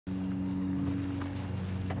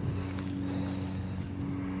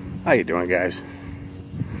How you doing, guys?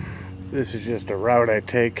 This is just a route I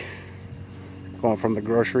take going from the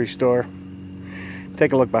grocery store.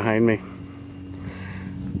 Take a look behind me.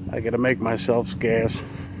 I gotta make myself scarce.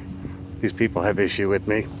 These people have issue with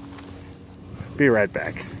me. Be right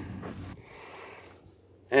back.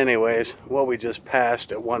 Anyways, what we just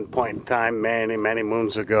passed at one point in time many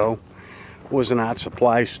moons ago was an art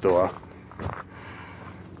supply store.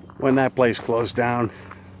 When that place closed down,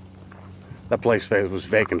 that place was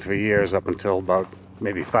vacant for years up until about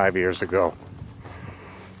maybe 5 years ago.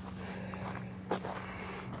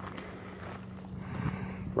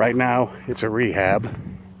 Right now, it's a rehab.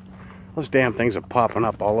 Those damn things are popping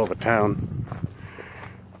up all over town.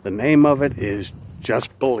 The name of it is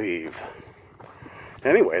Just Believe.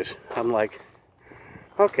 Anyways, I'm like,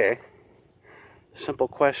 okay, simple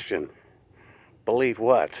question. Believe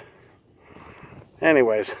what?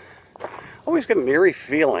 Anyways, always get an eerie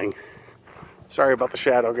feeling. Sorry about the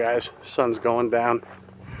shadow, guys. Sun's going down.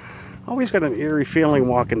 Always got an eerie feeling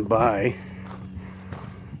walking by,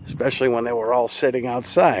 especially when they were all sitting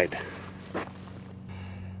outside.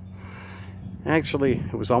 Actually,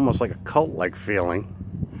 it was almost like a cult-like feeling,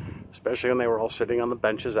 especially when they were all sitting on the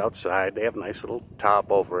benches outside. They have a nice little top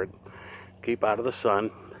over it, keep out of the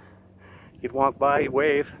sun. You'd walk by, you'd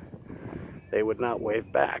wave. They would not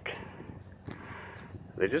wave back.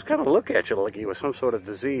 They just kind of look at you like you were some sort of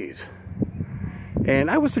disease.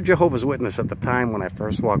 And I was a Jehovah's Witness at the time when I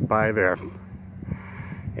first walked by there.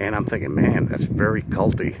 And I'm thinking, man, that's very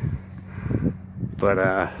culty.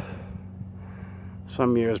 But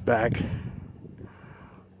some years back,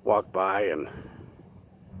 walked by and a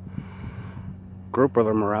group of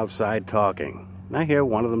them were outside talking. And I hear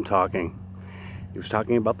one of them talking. He was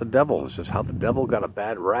talking about the devil. He says how the devil got a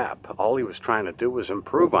bad rap. All he was trying to do was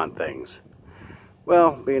improve on things.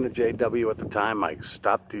 Well, being a JW at the time, I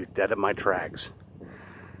stopped dead in my tracks.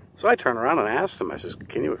 So I turned around and asked him, I says,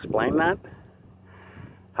 can you explain that?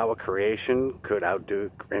 How a creation could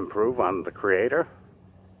improve on the creator?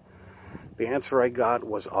 The answer I got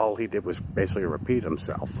was all he did was basically repeat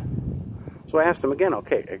himself. So I asked him again,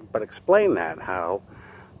 okay, but explain that, how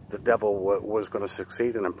the devil was going to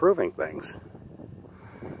succeed in improving things.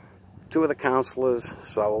 Two of the counselors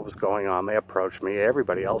saw what was going on. They approached me.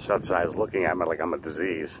 Everybody else outside is looking at me like I'm a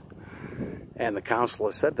disease. And the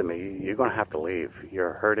counselor said to me, you're going to have to leave.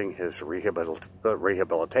 You're hurting his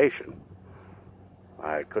rehabilitation.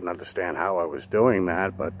 I couldn't understand how I was doing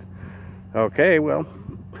that, but okay, well,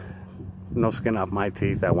 no skin off my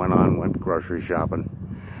teeth. I went grocery shopping.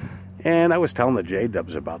 And I was telling the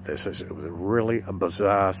J-dubs about this. It was really a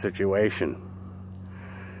bizarre situation.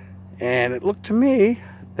 And it looked to me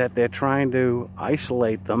that they're trying to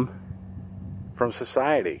isolate them from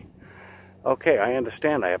society. Okay, I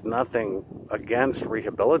understand. I have nothing against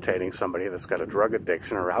rehabilitating somebody that's got a drug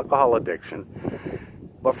addiction or alcohol addiction.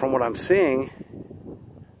 But from what I'm seeing,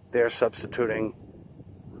 they're substituting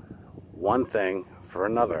one thing for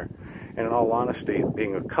another. And in all honesty,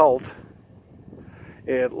 being a cult,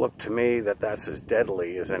 it looked to me that that's as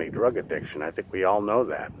deadly as any drug addiction. I think we all know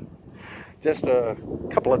that. Just a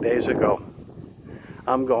couple of days ago,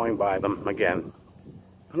 I'm going by them again.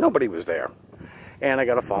 Nobody was there. And I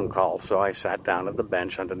got a phone call, so I sat down at the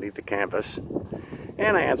bench underneath the canvas,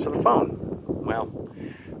 and I answered the phone. Well,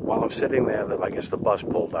 while I'm sitting there, I guess the bus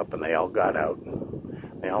pulled up, and they all got out.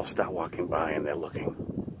 They all start walking by, and they're looking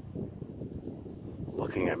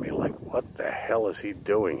at me like, what the hell is he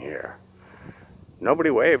doing here?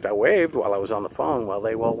 Nobody waved. I waved while I was on the phone. Well,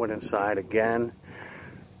 they all went inside again.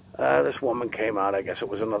 This woman came out, I guess it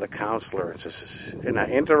was another counselor, and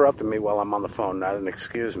interrupted me while I'm on the phone. Not an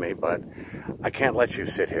excuse me, but I can't let you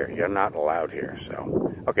sit here. You're not allowed here.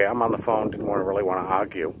 So, okay, I'm on the phone, didn't really want to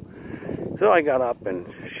argue. So I got up, and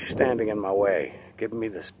she's standing in my way, giving me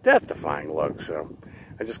this death-defying look. So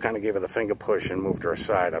I just kind of gave her the finger push and moved her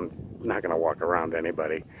aside. I'm not going to walk around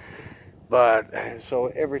anybody. But,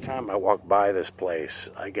 so every time I walk by this place,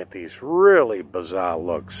 I get these really bizarre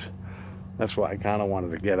looks. That's why I kind of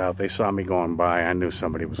wanted to get out. They saw me going by. I knew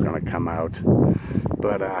somebody was going to come out.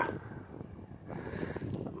 But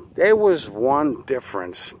there was one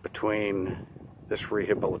difference between this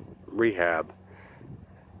rehab.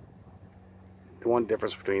 The one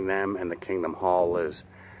difference between them and the Kingdom Hall is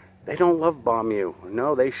they don't love bomb you.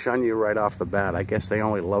 No, they shun you right off the bat. I guess they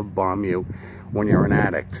only love bomb you when you're an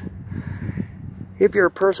addict. If you're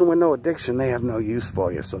a person with no addiction, they have no use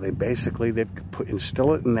for you. So they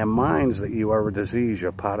instill it in their minds that you are a disease,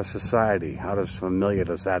 you're part of society. How familiar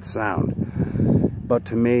does that sound? But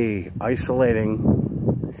to me,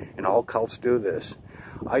 isolating, and all cults do this,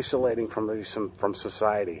 isolating from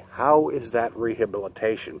society, how is that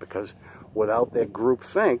rehabilitation? Because without their group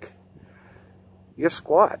think, you're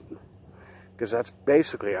squat. Because that's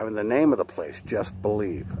basically, I mean, the name of the place, Just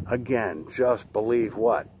Believe. Again, just believe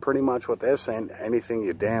what? Pretty much what they're saying, anything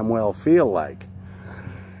you damn well feel like.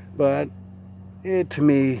 But to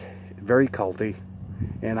me, very culty.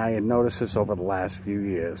 And I had noticed this over the last few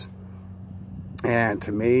years. And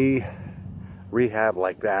to me, rehab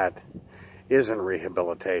like that isn't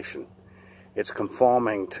rehabilitation. It's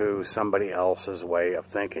conforming to somebody else's way of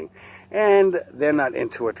thinking. And they're not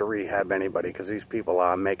into it to rehab anybody because these people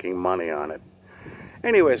are making money on it.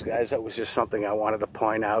 Anyways, guys, that was just something I wanted to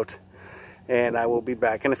point out. And I will be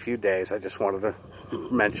back in a few days. I just wanted to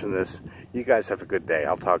mention this. You guys have a good day.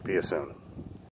 I'll talk to you soon.